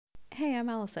Hey, I'm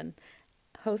Alyson,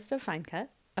 host of Fine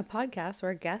Cut, a podcast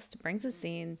where a guest brings a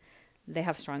scene they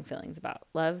have strong feelings about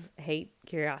love, hate,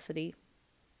 curiosity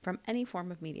from any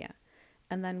form of media.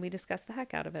 And then we discuss the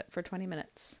heck out of it for 20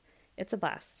 minutes. It's a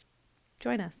blast.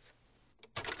 Join us.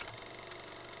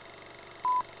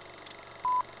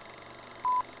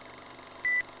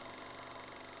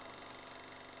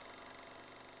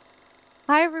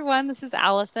 Hi, everyone. This is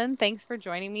Alyson. Thanks for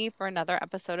joining me for another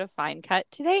episode of Fine Cut.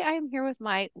 Today, I am here with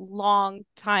my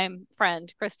longtime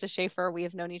friend, Krista Schafer. We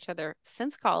have known each other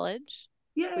since college.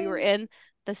 Yay. We were in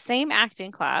the same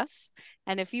acting class.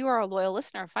 And if you are a loyal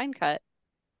listener of Fine Cut,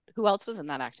 who else was in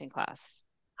that acting class?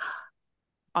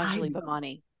 I Anjali know.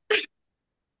 Bhamani,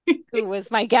 who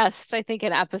was my guest, I think,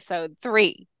 in episode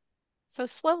 3. So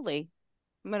slowly,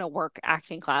 I'm going to work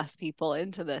acting class people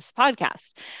into this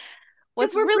podcast. Because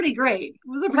What's we're really pretty great. It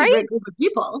was a pretty right? great group of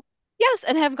people. Yes,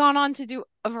 and have gone on to do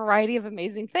a variety of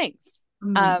amazing things.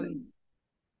 Amazing.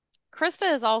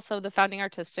 Krista is also the founding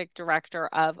artistic director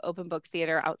of Open Book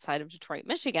Theater outside of Detroit,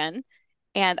 Michigan.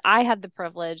 And I had the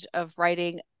privilege of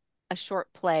writing a short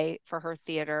play for her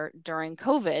theater during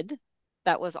COVID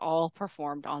that was all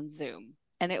performed on Zoom.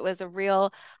 And it was a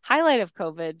real highlight of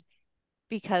COVID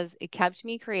because it kept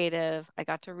me creative. I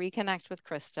got to reconnect with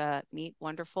Krista, meet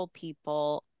wonderful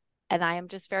people. And I am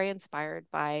just very inspired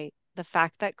by the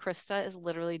fact that Krista is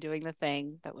literally doing the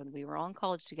thing that when we were all in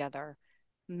college together,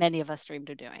 many of us dreamed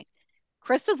of doing.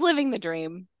 Krista's living the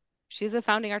dream. She's a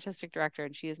founding artistic director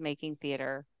and she is making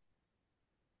theater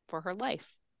for her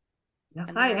life. Yes,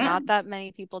 And I there are not am. that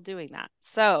many people doing that.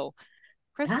 So,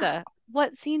 Yeah. Krista,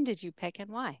 what scene did you pick and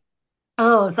why?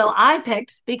 Oh, so I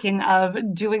picked, speaking of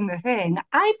doing the thing,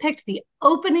 I picked the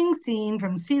opening scene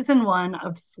from season 1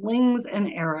 of Slings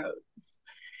and Arrows.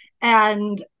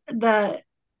 And the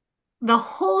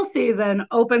whole season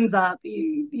opens up.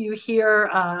 You hear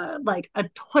like a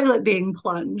toilet being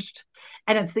plunged,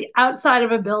 and it's the outside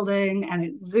of a building, and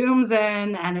it zooms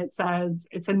in, and it says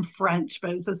it's in French,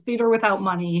 but it says theater without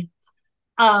money.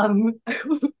 Um,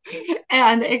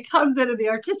 and it comes in, and the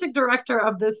artistic director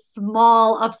of this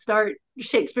small upstart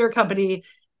Shakespeare company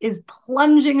is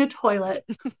plunging a toilet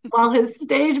while his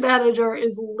stage manager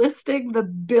is listing the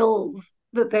bills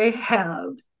that they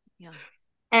have, Yeah.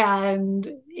 and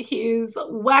he's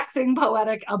waxing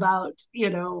poetic about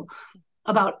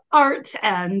about art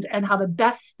and how the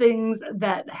best things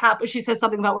that happen. She says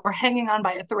something about we're hanging on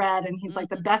by a thread, and he's like,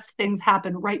 the Mm-hmm. best things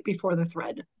happen right before the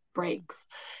thread breaks.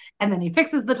 And then he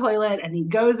fixes the toilet, and he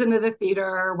goes into the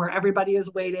theater where everybody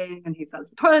is waiting, and he says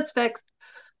the toilet's fixed,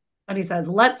 and he says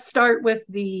let's start with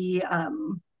the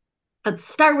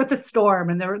storm,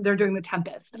 and they're doing the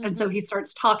tempest. And Mm-hmm. so he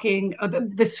starts talking,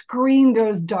 the screen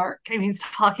goes dark, and he's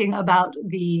talking about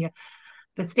the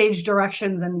stage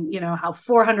directions, and how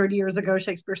 400 years ago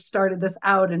Shakespeare started this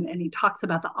out, and he talks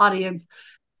about the audience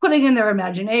putting in their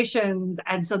imaginations.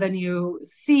 And so then you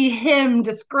see him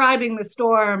describing the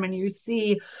storm, and you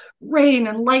see rain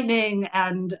and lightning,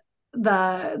 and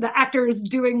the actors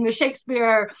doing the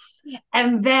Shakespeare,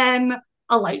 and then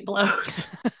a light blows.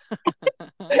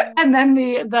 And then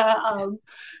the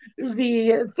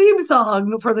theme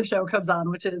song for the show comes on,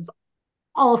 which is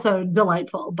also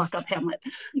delightful, Buck Up Hamlet.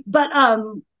 But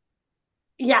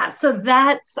yeah, so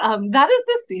that is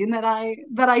the scene that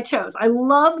I chose. I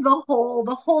love the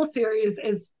whole series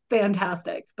is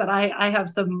fantastic, but I have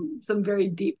some very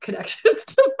deep connections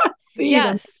to that scene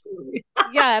and Yes.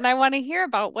 Yeah, and I want to hear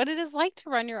about what it is like to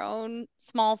run your own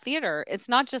small theater. It's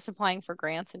not just applying for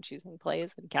grants and choosing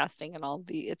plays and casting and all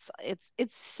the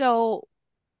it's so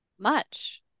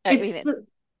much. I mean, it's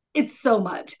it's so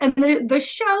much. And the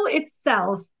show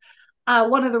itself,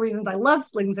 one of the reasons I love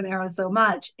Slings and Arrows so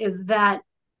much is that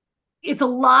it's a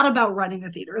lot about running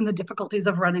a theater and the difficulties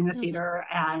of running a mhm, theater,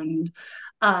 and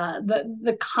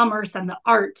the commerce and the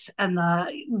art and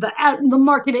the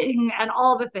marketing and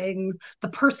all the things, the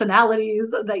personalities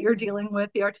that you're mhm, dealing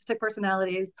with, the artistic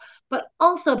personalities, but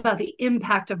also about the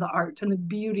impact of the art and the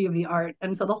beauty of the art.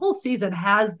 And so the whole season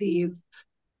has these,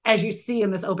 as you see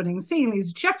in this opening scene,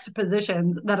 these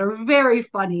juxtapositions that are very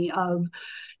funny of,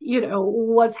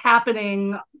 what's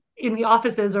happening in the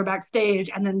offices or backstage,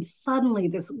 and then suddenly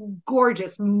this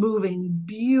gorgeous, moving,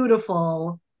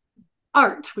 beautiful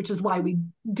art, which is why we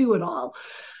do it all.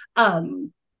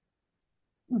 Um,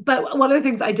 but one of the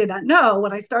things I did not know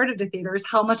when I started a theater is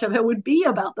how much of it would be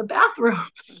about the mhm.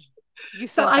 bathrooms. You So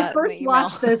said I that in first the email.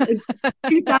 watched this in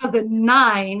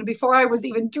 2009, before I was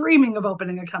even dreaming of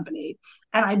opening a company.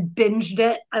 And I binged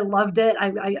it. I loved it.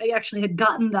 I actually had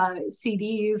gotten the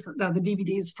CDs, the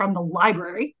DVDs from the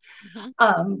library. Mhm.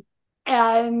 Um,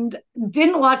 and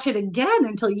didn't watch it again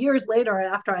until years later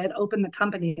after I had opened the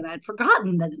company, and I had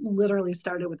forgotten that it literally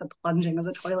started with the plunging of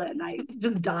the toilet and I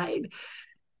just died.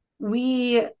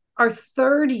 We Our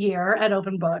third year at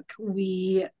Open Book,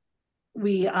 we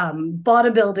bought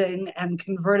a building and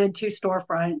converted two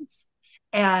storefronts.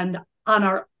 And on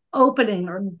our opening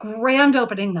or grand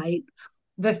opening night,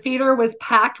 the theater was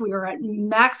packed. We were at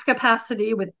max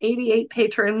capacity with 88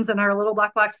 patrons in our little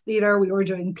black box theater. We were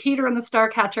doing Peter and the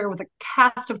Starcatcher with a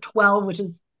cast of 12, which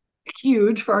is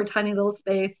huge for our tiny little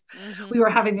space. Mm-hmm. We were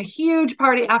having a huge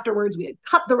party afterwards. We had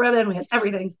cut the ribbon, we had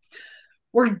everything.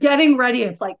 We're getting ready.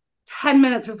 It's like 10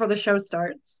 minutes before the show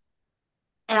starts.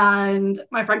 And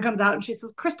my friend comes out and she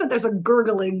says, Krista, there's a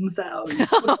gurgling sound.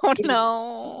 Oh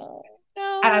no.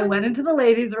 And I No. went into the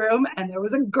ladies' room and there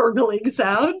was a gurgling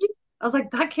sound. I was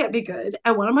like, that can't be good.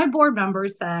 And one of my board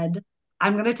members said,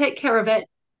 I'm going to take care of it.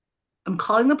 I'm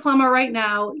calling the plumber right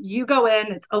now. You go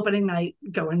in, it's opening night.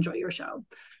 Go enjoy your show.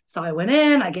 So I went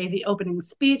in, I gave the opening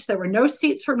speech. There were no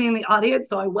seats for me in the audience.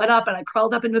 So I went up and I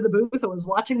crawled up into the booth. I was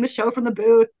watching the show from the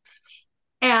booth.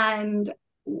 And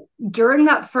during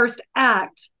that first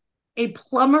act, a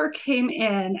plumber came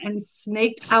in and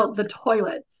snaked out the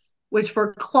toilets, which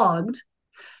were clogged,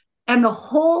 and the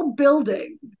whole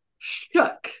building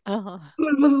shook Uh-huh.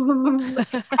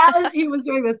 as he was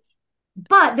doing this.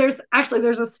 But there's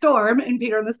a storm in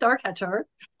Peter and the Starcatcher,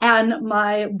 and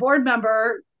my board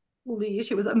member Lee,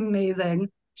 she was amazing.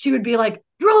 She would be like,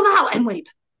 "Drill now and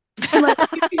wait," and like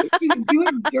she would do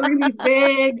it during these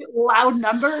big loud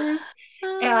numbers.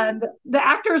 And the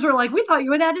actors were like, we thought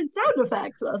you had added sound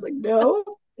effects. And I was like, no,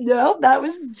 no, that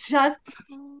was just.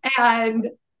 And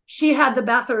she had the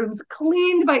bathrooms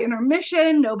cleaned by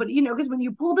intermission. Nobody, because when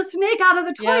you pull the snake out of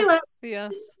the toilet,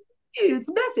 Yes, yes, it's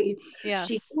messy. She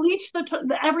yes. bleached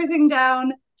everything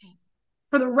down.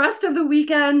 For the rest of the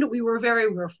weekend, we were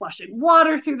flushing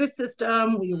water through the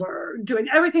system. We Mhm. were doing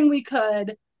everything we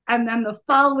could. And then the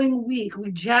following week,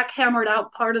 we jackhammered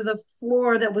out part of the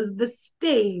floor that was the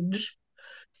stage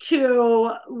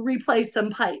to replace some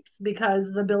pipes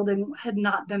because the building had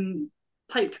not been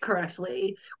piped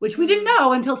correctly, which we didn't Mm.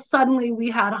 know until suddenly we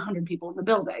had 100 people in the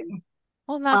building.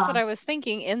 Well, and that's what Uh, I was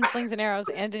thinking. In Slings and Arrows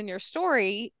and in your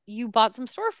story, you bought some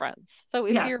storefronts. So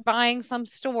if you're yes, buying some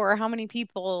store, how many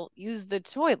people use the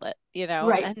toilet,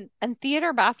 right. And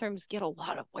theater bathrooms get a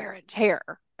lot of wear and tear.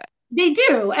 They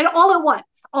do, and all at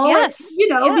once, Yes,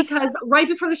 because yes, right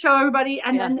before the show, everybody,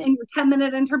 and yeah, then in your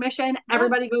 10-minute intermission, yeah.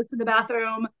 everybody goes to the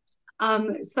bathroom.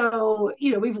 So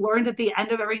we've learned at the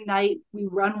end of every night we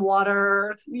run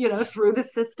water, through the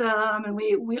system, and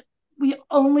we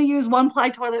only use one ply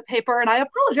toilet paper. And I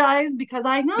apologize because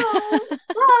I know it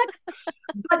sucks,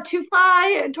 but two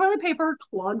ply toilet paper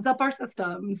clogs up our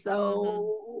system, Hmm.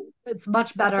 so it's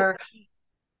much So better.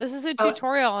 this is a Uh,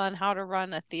 tutorial on how to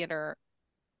run a theater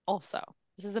also.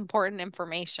 This is important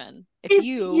information. If It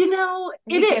you you know it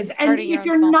thinking of is, and starting your if own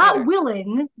you're small not theater.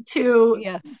 willing to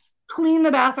Yes. clean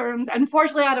the bathrooms,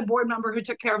 unfortunately, I had a board member who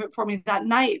took care of it for me that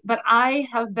night. But I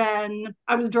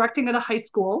was directing at a high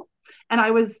school, and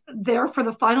I was there for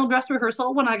the final dress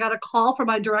rehearsal when I got a call from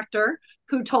my director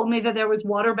who told me that there was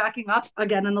water backing up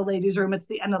again in the ladies' room. It's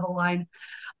the end of the line.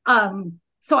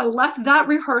 So I left that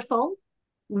rehearsal,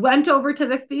 went over to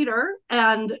the theater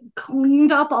and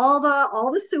cleaned up all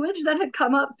the sewage that had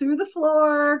come up through the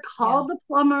floor, Yeah. called the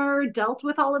plumber, dealt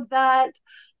with all of that.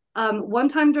 One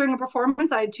time during a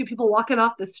performance, I had two people walking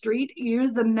off the street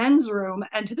use the men's room,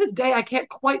 and to this day, I can't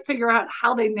quite figure out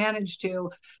how they managed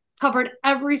to. Covered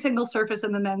every single surface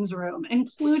in the men's room,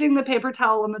 including the paper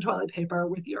towel and the toilet paper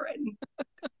with urine.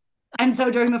 And so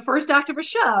during the first act of a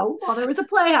show, while there was a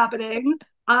play happening,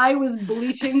 I was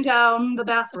bleaching down the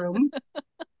bathroom.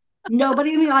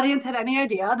 Nobody in the audience had any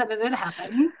idea that it had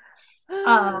happened.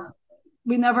 Uh,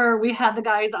 we had the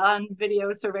guys on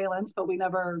video surveillance, but we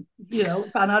never,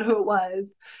 found out who it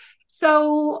was.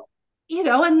 So,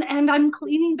 and I'm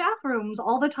cleaning bathrooms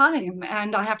all the time,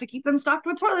 and I have to keep them stocked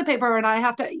with toilet paper, and I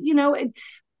have to,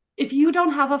 if you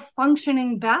don't have a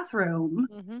functioning bathroom,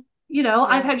 Hmm. I've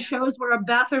Yeah. had shows where a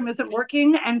bathroom isn't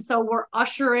working, and so we're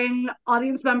ushering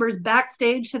audience members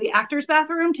backstage to the actor's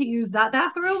bathroom to use that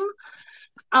bathroom.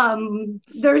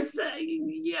 There's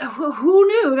yeah, who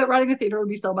knew that running a theater would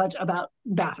be so much about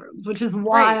bathrooms, which is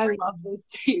why Right. I love this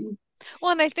scene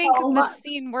Well, and I think so the much.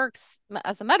 scene works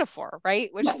as a metaphor, right?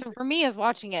 Which, Yes, so for me as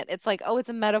watching it, it's like, oh, it's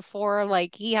a metaphor.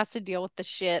 Like he has to deal with the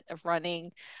shit of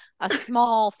running a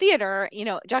small theater,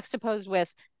 juxtaposed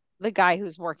with the guy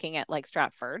who's working at like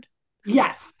Stratford.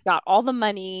 Yes. who's got all the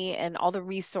money and all the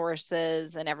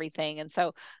resources and everything. And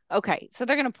so, okay, so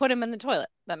they're going to put him in the toilet.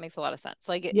 That makes a lot of sense.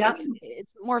 Like Yep.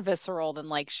 it's more visceral than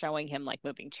like showing him like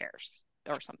moving chairs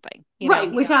or something, you Right,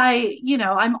 know. which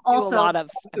I'm Do a also lot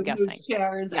of, I'm who moves guessing.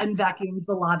 chairs Yeah. and vacuums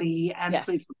the lobby and Yes.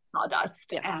 sweeps the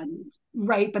sawdust Yes. and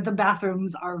right, but the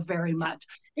bathrooms are very Yeah. much.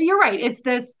 You're right. It's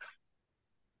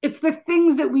the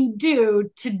things that we do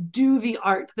to do the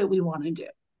art that we want to do.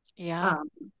 Yeah. Um,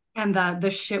 and the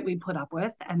shit we put up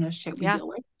with and the shit we Yeah. deal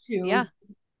with Yeah. to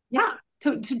yeah,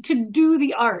 to do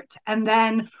the art. And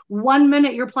then one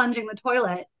minute you're plunging the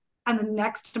toilet and the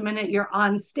next minute you're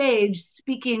on stage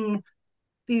speaking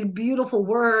these beautiful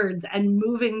words and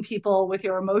moving people with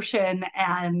your emotion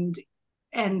and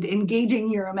engaging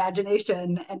your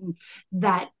imagination, and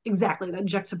that exactly that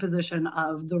juxtaposition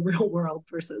of the real world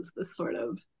versus this sort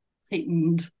of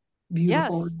heightened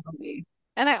beautiful Yes. reality.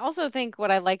 And I also think what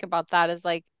I like about that is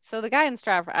like, so the guy in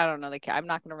Stratford, I don't know I'm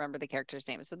not going to remember the character's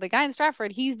name. So the guy in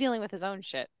Stratford, he's dealing with his own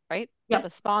shit, right? Yep. The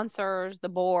sponsors, the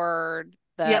board,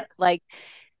 the Yep. like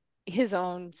his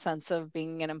own sense of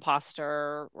being an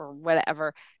imposter or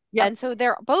whatever. Yep. And so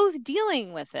they're both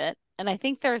dealing with it. And I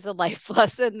think there's a life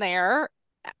lesson there.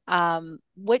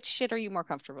 Which shit are you more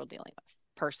comfortable dealing with?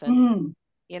 Person,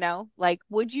 Mm. like,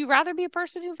 would you rather be a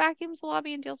person who vacuums the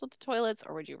lobby and deals with the toilets,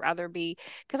 or would you rather be?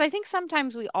 Because I think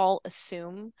sometimes we all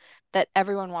assume that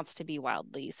everyone wants to be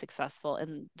wildly successful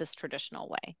in this traditional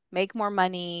way, make more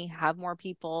money, have more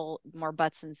people, more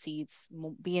butts and seats,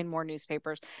 be in more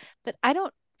newspapers. But I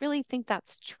don't really think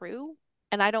that's true.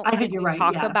 And I don't I think think you're we right.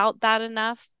 talk Yeah. about that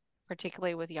enough,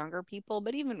 particularly with younger people,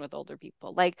 but even with older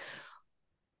people. Like,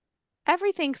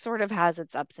 everything sort of has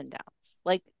its ups and downs.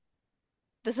 Like,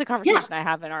 this is a Yeah. conversation I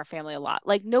have in our family a lot.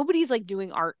 Like nobody's like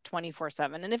doing art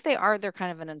 24/7. And if they are, they're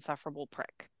kind of an insufferable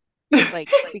prick. Like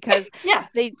because Yeah.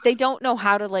 they don't know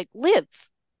how to like live,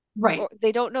 Right. or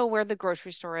they don't know where the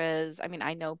grocery store is. I mean,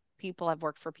 I know people, I've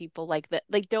worked for people like that.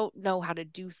 They don't know how to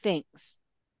do things.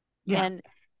 Yeah.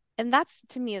 And that's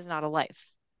to me is not a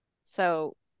life.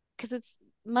 So because it's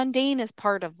mundane is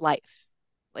part of life.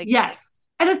 Like Yes.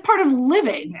 And it's part of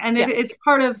living, and yes,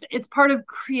 it's part of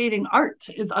creating art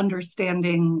is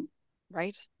understanding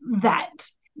right? that.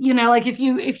 Like if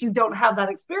you don't have that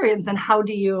experience, then how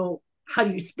do you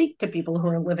speak to people who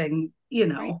are living,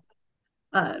 Right.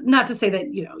 not to say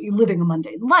that you're living a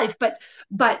mundane life, but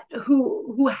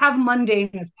who have mundane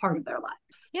as part of their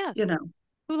lives, Yes.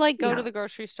 Who like go to yeah, the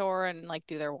grocery store and like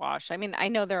do their wash. I mean, I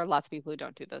know there are lots of people who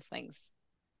don't do those things.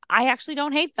 I actually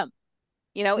don't hate them.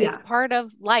 It's yeah, part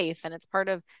of life and it's part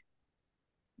of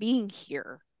being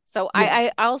here. So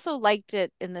yes, I also liked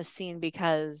it in this scene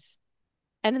because,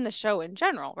 and in the show in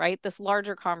general, right? This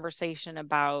larger conversation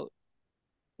about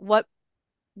what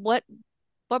what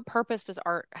what purpose does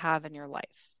art have in your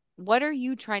life? What are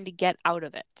you trying to get out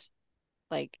of it?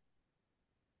 Like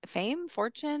fame,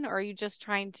 fortune, or are you just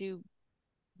trying to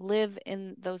live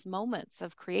in those moments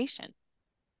of creation?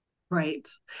 right.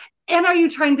 And are you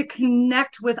trying to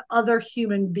connect with other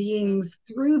human Mm, beings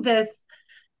through this?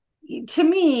 To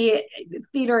me,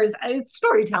 theater is it's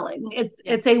storytelling. it's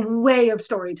yeah. it's a way of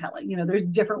storytelling. There's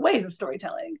different ways of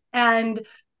storytelling, and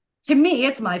to me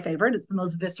it's my favorite. It's the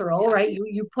most visceral, Yeah. right?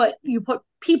 You put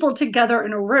people together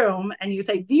in a room and you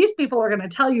say these people are going to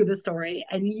tell you the story,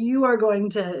 and you are going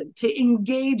to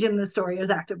engage in the story as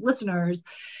active listeners,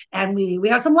 and we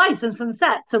have some lights and some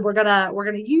sets, and we're gonna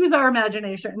use our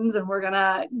imaginations, and we're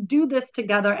gonna do this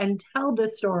together and tell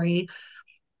this story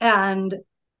and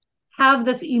have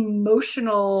this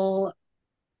emotional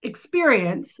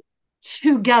experience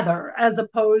together, as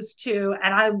opposed to,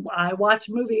 and I watch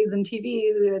movies and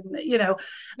TV, and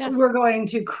Yes. we're going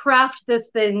to craft this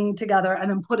thing together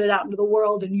and then put it out into the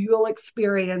world, and you'll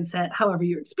experience it however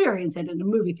you experience it, in a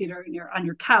movie theater, in your on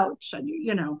your couch, on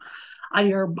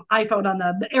your iPhone, on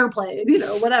the airplane,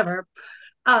 whatever.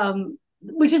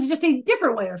 Which is just a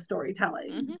different way of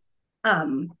storytelling. Hmm.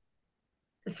 um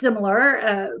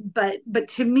Similar, but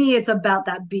to me it's about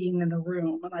that being in the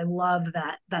room, and I love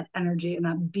that energy and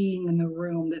that being in the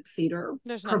room that theater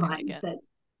There's nothing like provides, it.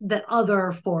 that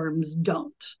other forms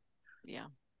don't. Yeah.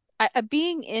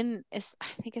 Being in is, I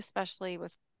think, especially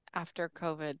with after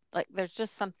COVID, like there's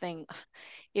just something,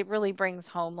 it really brings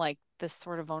home like this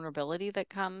sort of vulnerability that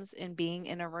comes in being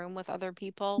in a room with other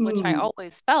people, which I Mm,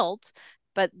 always felt,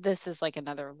 but this is like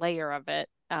another layer of it,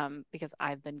 because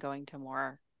I've been going to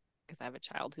more, because I have a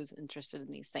child who's interested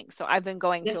in these things. So I've been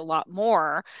going yeah, to a lot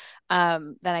more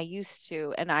than I used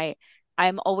to. And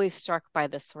I'm always struck by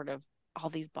this sort of all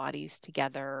these bodies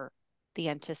together, the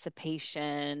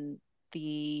anticipation,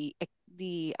 the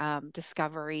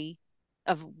discovery.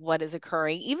 of what is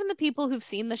occurring. Even the people who've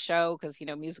seen the show, because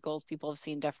musicals, people have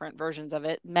seen different versions of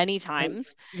it many Right.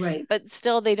 times, Right. but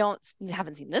still they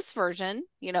haven't seen this version.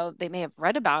 They may have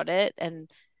read about it. And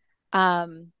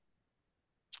um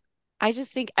I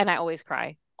just think, and I always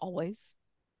cry, always.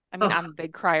 I mean, Oh, I'm a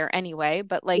big crier anyway,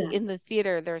 but like yeah. in the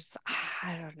theater, there's,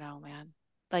 I don't know, man.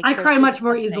 Like I there's cry much just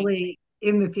more something. easily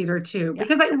in the theater too, Yeah.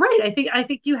 because I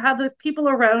think you have those people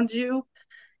around you,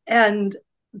 and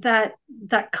that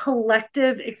that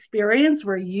collective experience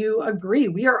where you agree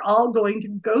we are all going to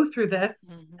go through this,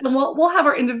 Mhm. and we'll have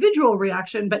our individual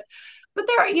reaction, but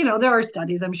there are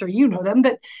studies, I'm sure you know them,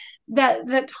 but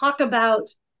that talk about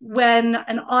when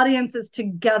an audience is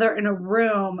together in a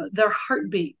room, their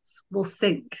heartbeats will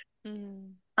sync.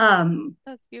 Mm. um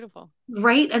That's beautiful.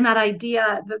 right, and that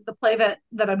idea, the play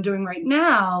that I'm doing right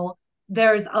now,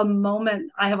 there's a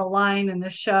moment, I have a line in the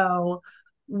show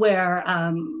where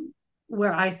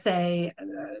I say,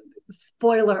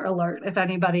 spoiler alert, if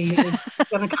anybody is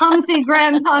going to come see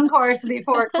Grand Concourse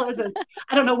before it closes.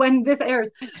 I don't know when this airs,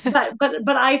 but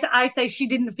I say she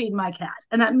didn't feed my cat,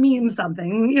 and that means Mhm.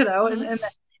 something, Mhm.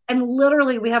 and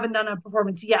literally we haven't done a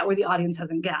performance yet where the audience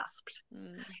hasn't gasped,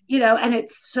 Mm. and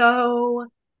it's so,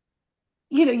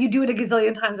 you do it a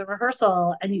gazillion times in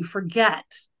rehearsal and you forget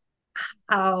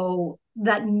how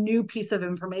that new piece of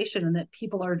information, and that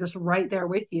people are just right there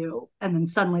with you, and then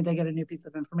suddenly they get a new piece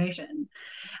of information,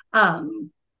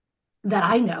 um that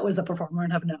I know as a performer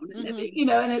and have known,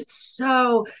 Mhm. and it's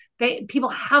so, they people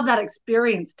have that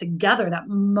experience together, that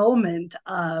moment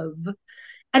of,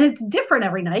 and it's different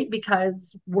every night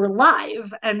because we're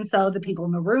live, and so the Mhm. people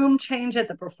in the room change it,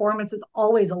 the performance is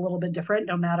always a little bit different,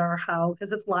 no matter how,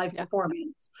 because it's live Yeah.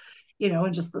 performance,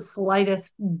 and just the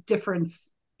slightest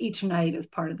difference each night is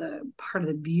part of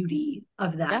the beauty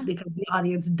of that, Yeah. because the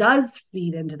audience does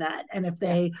feed into that, and if Yeah.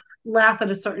 they laugh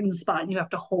at a certain spot and you have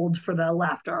to hold for the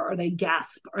laughter, or they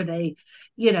gasp, or they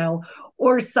you know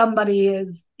or somebody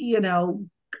is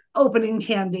opening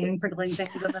candy and crinkling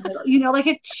things in the middle, like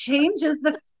it changes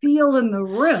the feel in the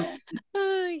room.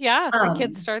 Yeah. A kid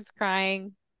Um, starts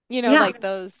crying, yeah, like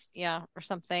those, yeah, or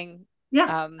something.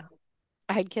 yeah. Um,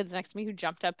 I had kids next to me who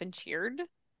jumped up and cheered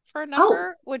for a Oh,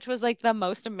 number, which was like the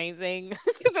most amazing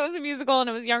because it was a musical and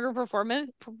it was younger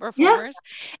yeah, performers.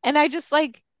 And I just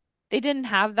like they didn't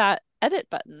have that edit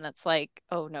button that's like,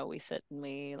 oh no, we sit and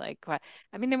we like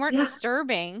I mean, they weren't yeah,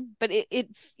 disturbing, but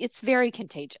it's very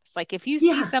contagious. Like if you see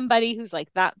yeah. somebody who's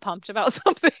like that pumped about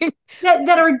something, That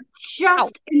are wow,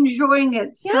 just enjoying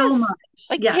it so yes. much.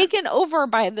 Like Yes, taken over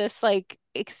by this like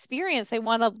experience. They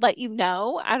want to let you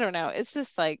know. I don't know. It's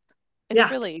just like it's yeah,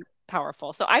 really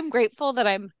powerful. So I'm grateful that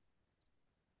I'm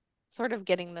sort of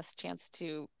getting this chance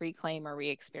to reclaim or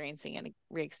re-experience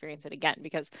it again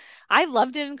because I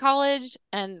loved it in college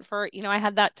and I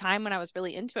had that time when I was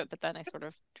really into it, but then I sort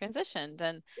of transitioned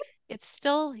and it's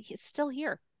still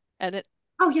here and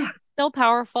oh yeah, it's still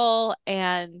powerful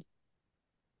and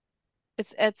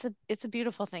it's a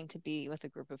beautiful thing to be with a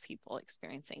group of people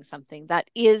experiencing something that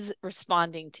is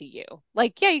responding to you.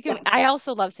 Like, yeah, you can. yeah. I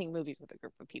also love seeing movies with a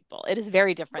group of people. It is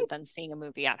very different than seeing a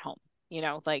movie at home.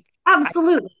 Like I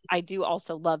Absolutely. I do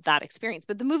also love that experience,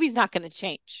 but the movie's not going to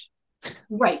change.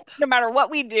 Right, No matter what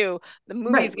we do, the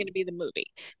movie's right. going to be the movie.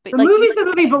 But The like you movie's were the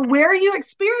movie, saying, but where you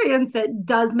experience it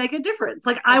does make a difference.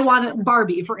 Like, for I sure. wanted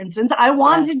Barbie, for instance. I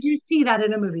wanted Yes. to see that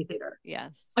in a movie theater.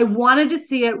 Yes. I wanted to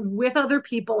see it with other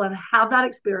people and have that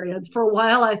experience. For a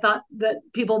while, I thought that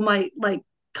people might like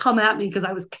come at me because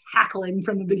I was cackling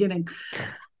from the beginning.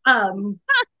 Um,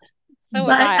 So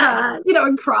was but I.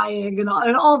 and crying and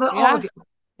all of Yeah. it.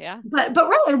 Yeah. But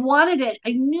really, I wanted it.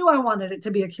 I knew I wanted it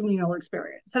to be a communal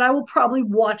experience, and I will probably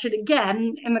watch it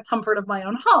again in the comfort of my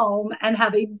own home and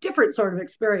have a different sort of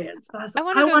experience. But I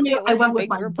want to go see it I with a went with big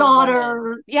my group of women.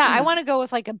 daughter. Yeah, I want to go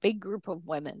with like a big group of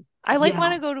women. I like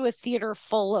want Yeah, to go to a theater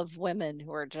full of women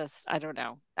who are just, I don't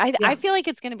know. I yeah. feel like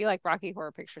it's going to be like Rocky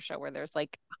Horror Picture Show where there's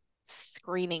like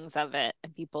screenings of it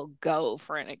and people go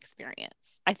for an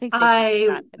experience. I think they should do I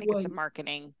that. I think it's a would.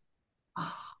 marketing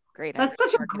Oh, great that's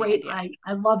such a marketing great. idea.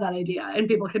 I love that idea, and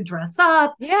people can dress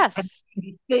up, and Yes.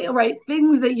 right,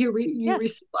 things that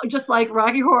Yes. just like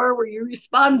Rocky Horror, where you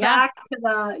respond Yeah. back to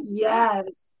the Yeah.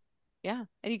 yes. Yeah.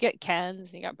 And you get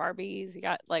Kens, you got Barbies, you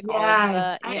got like all of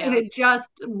Yes. the. And it just,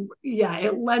 yeah,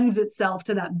 it lends itself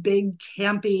to that big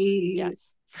campy.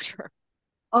 Yes, for sure.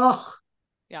 Oh,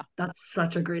 Yeah. that's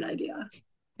such a great idea.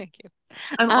 Thank you.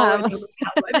 I'm already Um, like,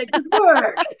 how do I make this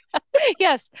work?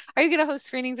 yes. Are you going to host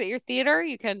screenings at your theater?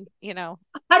 You can, I don't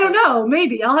for know.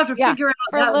 Maybe I'll have to yeah, figure out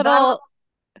for a that. little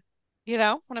You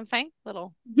know what I'm saying?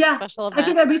 Little Yeah, special I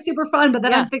think event. that'd be super fun. But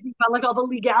then Yeah. I'm thinking about like all the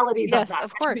legalities of Yes, that,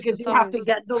 of right? course. Because It's you have to always,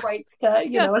 get the rights to,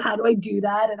 and yes, how do I do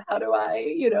that? And how do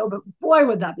I, but boy,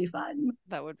 would that be fun.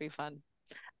 that would be fun.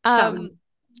 That would Um,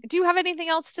 be, do you have anything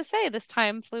else to say? This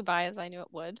time flew by as I knew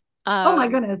it would. oh my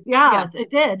goodness. Yeah, Yes, it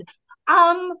did.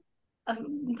 Um,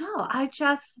 no,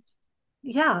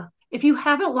 yeah. If you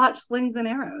haven't watched Slings and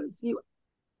Arrows, you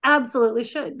absolutely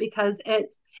should, because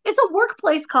it's a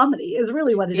workplace comedy is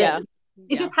really what it yeah, is.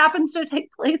 It yeah, just happens to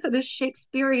take place in a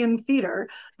Shakespearean theater.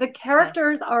 The yes.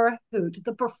 characters are a hoot.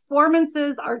 The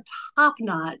performances are top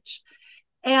notch,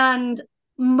 and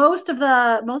most of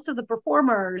the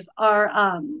performers are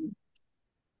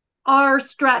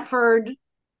Stratford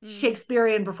Mm,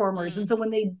 Shakespearean performers, and so mm, when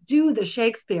they do the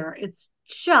Shakespeare, it's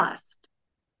just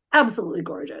absolutely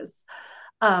gorgeous.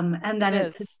 And it then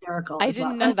it's is. hysterical I as well.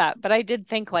 didn't know And that, but I did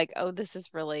think like, oh, this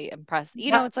is really impressive.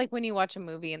 You know, yeah, it's like when you watch a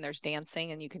movie and there's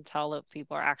dancing and you can tell if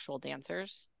people are actual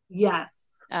dancers. yes,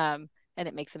 Um, and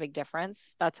it makes a big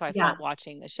difference. That's how I yeah. felt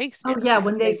watching the Oh Shakespeare yeah,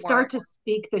 when because they they start weren't, to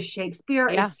speak the Shakespeare,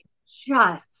 yeah, it's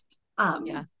just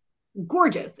yeah,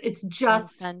 gorgeous. It's just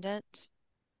transcendent.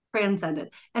 transcendent.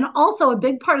 And also a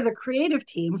big part of the creative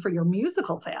team for your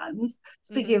musical fans,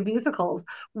 Hmm. speaking of musicals,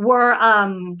 were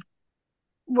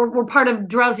were part of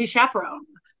Drowsy Chaperone.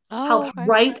 Oh, Helped okay.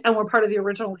 write and were part of the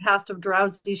original cast of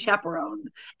Drowsy Chaperone.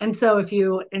 And so if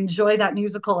you enjoy that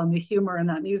musical and the humor in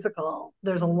that musical,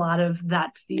 there's a Mm-hmm. lot of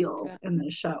that Into feel it. in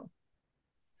this show.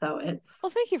 So it's Well,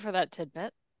 thank you for that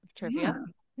tidbit of trivia. yeah.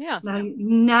 Yes.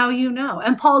 Now you know.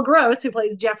 And Paul Gross, who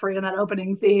plays Jeffrey in that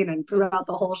opening scene and throughout Yes.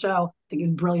 the whole show, I think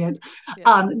he's brilliant.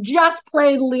 Yes. Just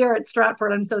played Lear at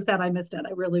Stratford. I'm so sad I missed it.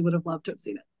 I really would have loved to have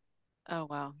seen it. Oh,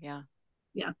 wow. Yeah.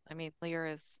 Yeah. I mean, Lear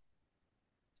is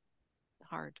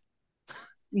hard to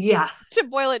Yes.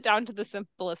 boil it down to the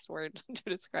simplest word to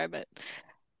describe it.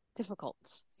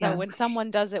 Difficult. So Yeah. when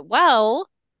someone does it well,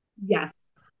 Yes.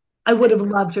 I would it have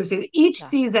really, loved to have seen it. Each yeah.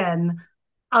 season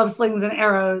of Slings and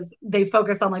Arrows, they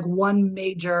focus on like one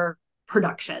major Hmm.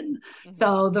 production. Hmm.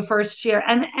 So the first year,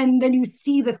 and then you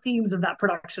see the themes of that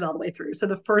production all the way through. So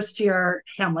the first year,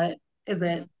 Hamlet is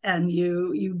Hmm. it, and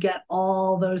you get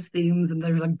all those themes, and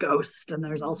there's a ghost, and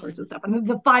there's all sorts Hmm. of stuff. And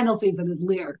the final season is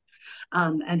Lear,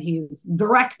 and he's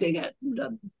directing it.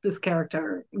 This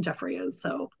character Jeffrey is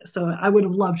so. I would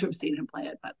have loved to have seen him play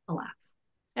it, but alas,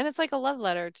 And it's like a love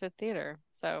letter to theater.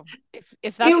 So if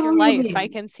it that's your really life, I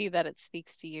is. can see that it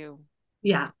speaks to you,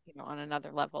 Yeah. on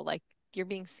another level. Like you're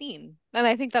being seen. And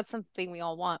I think that's something we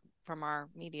all want from our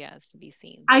media is to be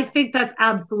seen. I So think that's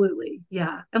absolutely,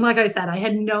 yeah. And like I said,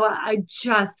 I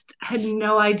just had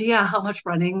no idea how much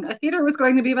running a theater was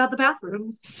going to be about the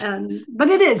bathrooms. But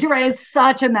it is, you're right. It's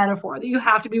such a metaphor that you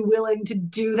have to be willing to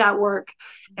do that work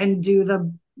and do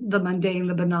the mundane,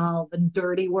 the banal, the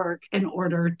dirty work in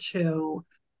order to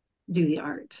do the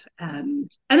art. yeah, And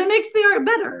it makes the art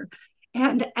better.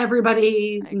 And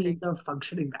everybody I agree. needs a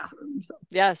functioning bathroom. So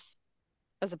Yes.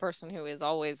 As a person who is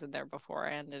always in there before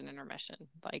and in intermission,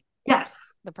 like yes.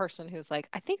 the person who's like,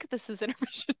 I think this is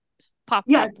intermission, pops up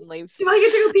Yes. and leaves. Do I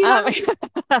get to go pee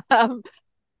Um, now? um,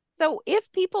 so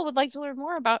if people would like to learn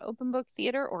more about open book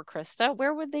theater or Krista,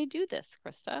 where would they do this,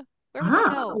 Krista? Where would they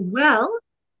go? Well,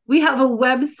 we have a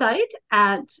website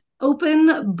at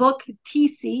Open Book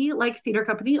TC, like theater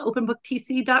company,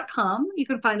 openbooktc.com. You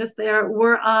can find us there.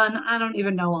 We're on, I don't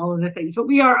even know all of the things, but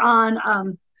we're on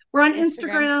Instagram?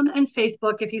 Instagram and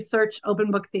Facebook. If you search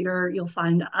Open Book Theater, you'll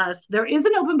find us. There is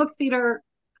an Open Book Theater.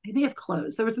 They may have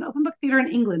closed. There was an Open Book Theater in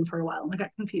England for a while, and I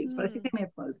got confused, but I think Hmm. they may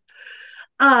have closed.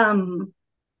 Um,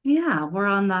 yeah, we're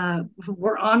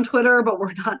on Twitter, but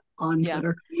we're not on Yeah,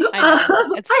 Twitter. I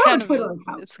know. I have a Twitter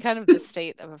account. It's kind of the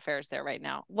state of affairs there right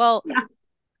now. Well, Yeah,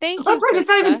 thank that's you, right. It's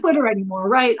not even Krista. Twitter anymore,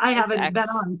 right? I It's haven't been X,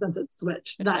 on since it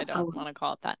switched. which I That's how don't want long. to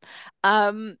call it that.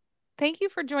 Um, Thank you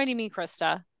for joining me,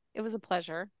 Krista. It was a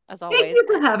pleasure, as Thank always. you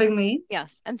for having me.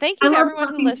 Yes. And thank I you to love everyone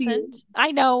who talking to listened. you.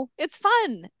 I know it's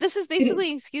fun. This is It is.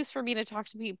 basically an excuse for me to talk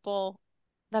to people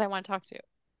that I want to talk to,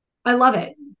 I love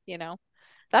it. you know?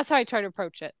 That's how I try to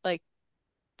approach it. Like,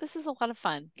 this is a lot of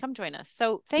fun. Come join us.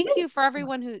 So It thank is. you for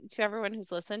everyone who to everyone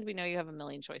who's listened. We know you have a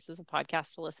million choices of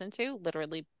podcasts to listen to,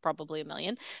 literally probably a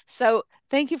million. So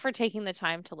thank you for taking the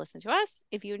time to listen to us.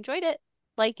 If you enjoyed it,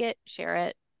 like it, share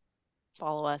it,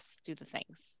 follow us, do the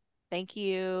things. Thank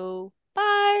you.